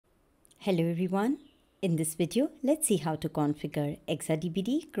Hello everyone. In this video, let's see how to configure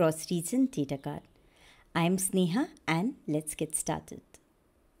exadb-d cross-region data card. I am Sneha and let's get started.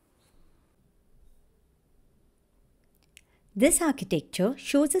 This architecture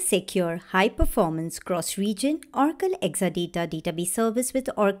shows a secure, high-performance cross-region Oracle Exadata database service with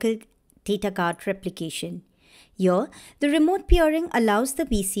Oracle data card replication. Here, the remote peering allows the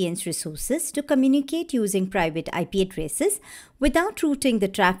VCN's resources to communicate using private IP addresses without routing the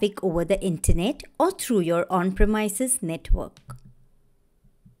traffic over the internet or through your on-premises network.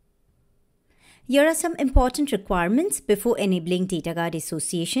 Here are some important requirements before enabling data card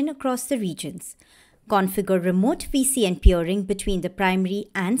association across the regions. Configure remote VCN peering between the primary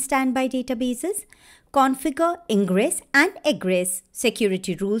and standby databases. Configure ingress and egress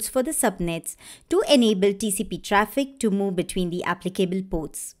security rules for the subnets to enable TCP traffic to move between the applicable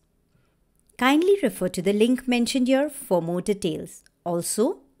ports. Kindly refer to the link mentioned here for more details.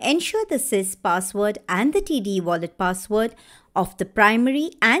 Also, ensure the sys password and the TDE wallet password of the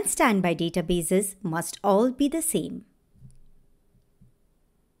primary and standby databases must all be the same.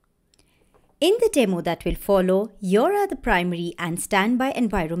 In the demo that will follow, here are the primary and standby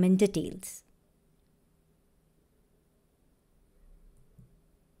environment details.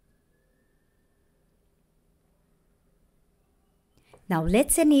 Now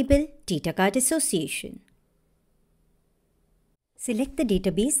let's enable data card association. Select the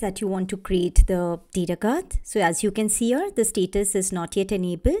database that you want to create the data card. So as you can see here, the status is not yet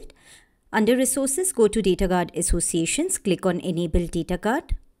enabled. Under resources, go to data card associations, click on enable data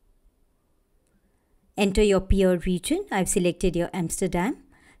card. Enter your peer region. I've selected your Amsterdam.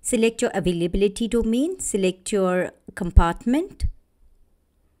 Select your availability domain. Select your compartment.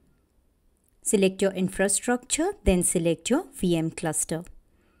 Select your infrastructure, then select your VM cluster.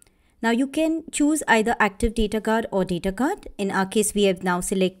 Now you can choose either active data card or data card. In our case, we have now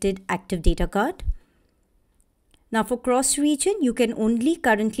selected active data card. Now for cross region, you can only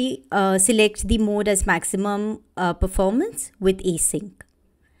currently select the mode as maximum performance with async.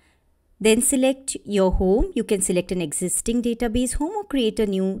 Then select your home. You can select an existing database home or create a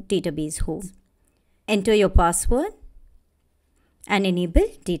new database home. Enter your password and enable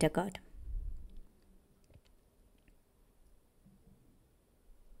data card.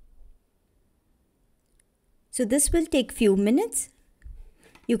 So this will take few minutes.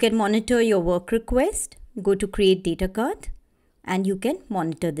 You can monitor your work request, go to create data card and you can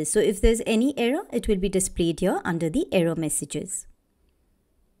monitor this. So if there's any error, it will be displayed here under the error messages.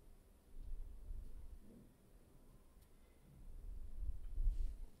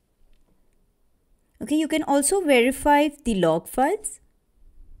 Okay, you can also verify the log files.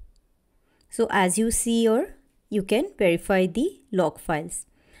 So as you see here, you can verify the log files.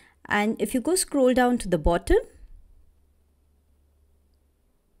 And if you go scroll down to the bottom,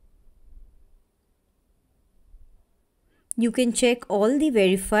 you can check all the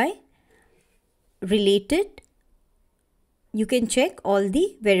verify related. You can check all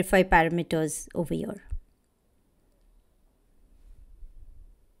the verify parameters over here.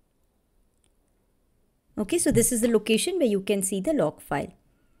 Okay, so this is the location where you can see the log file.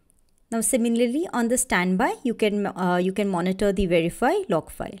 Now similarly on the standby, you can monitor the verify log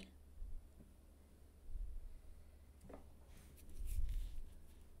file.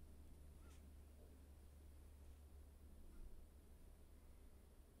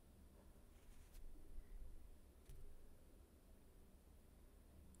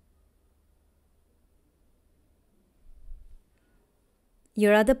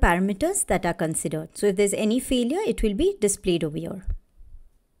 Here are the parameters that are considered. So if there's any failure, it will be displayed over here.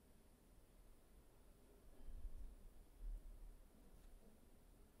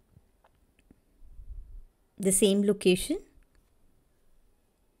 The same location.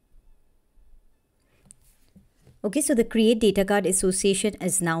 Okay, so the create data card association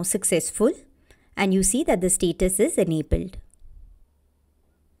is now successful and you see that the status is enabled.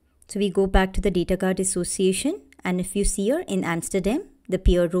 So we go back to the data card association and if you see here in Amsterdam, the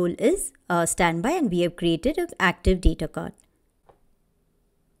peer role is standby and we have created an active data card.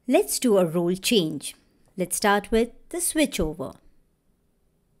 Let's do a role change. Let's start with the switchover.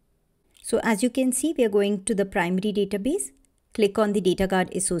 So as you can see, we are going to the primary database. Click on the data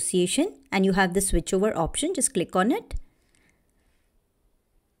card association and you have the switchover option. Just click on it.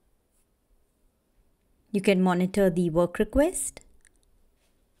 You can monitor the work request.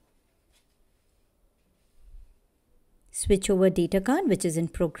 Switch over data card which is in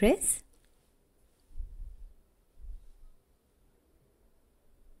progress.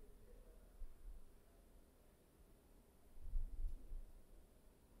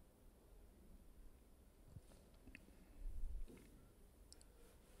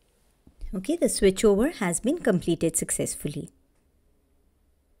 Okay, the switchover has been completed successfully.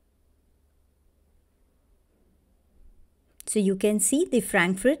 So you can see the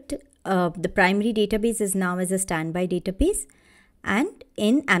Frankfurt, the primary database is now as a standby database, and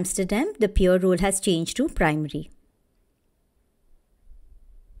in Amsterdam, the peer role has changed to primary.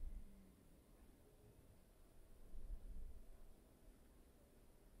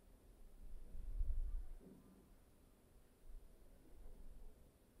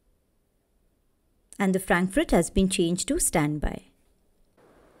 And the Frankfurt has been changed to standby.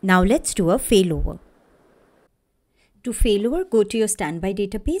 Now let's do a failover. To failover, go to your standby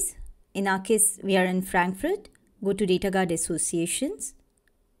database. In our case, we are in Frankfurt. Go to DataGuard Associations.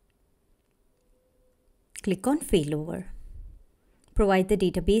 Click on failover. Provide the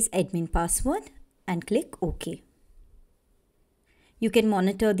database admin password and click OK. You can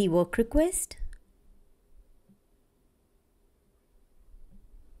monitor the work request.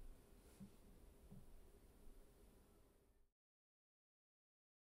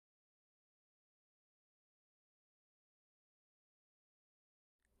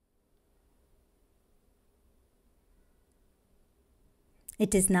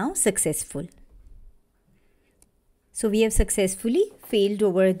 It is now successful. So we have successfully failed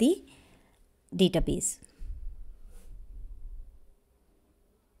over the database.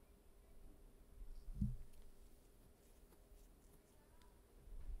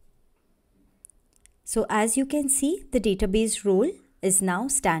 So as you can see, the database role is now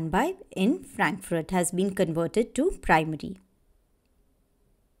standby in Frankfurt, has been converted to primary.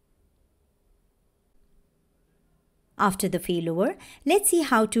 After the failover, let's see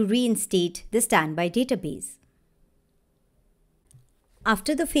how to reinstate the standby database.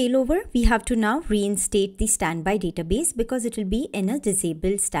 After the failover, we have to now reinstate the standby database because it will be in a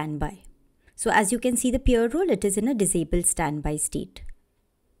disabled standby. So as you can see the peer role, it is in a disabled standby state.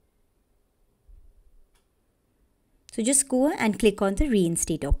 So just go and click on the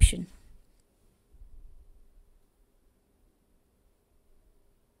reinstate option.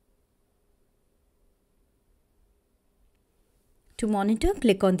 To monitor,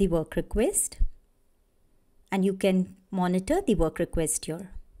 click on the work request and you can monitor the work request here.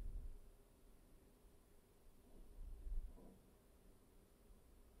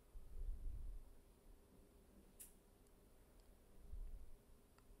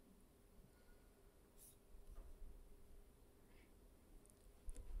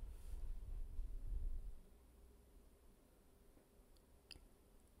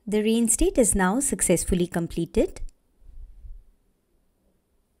 The reinstate is now successfully completed.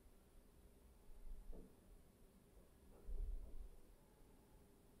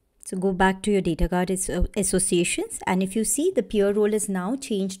 So go back to your DataGuard associations and if you see the peer role is now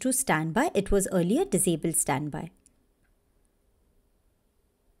changed to standby, it was earlier disabled standby.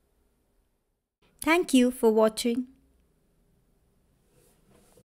 Thank you for watching.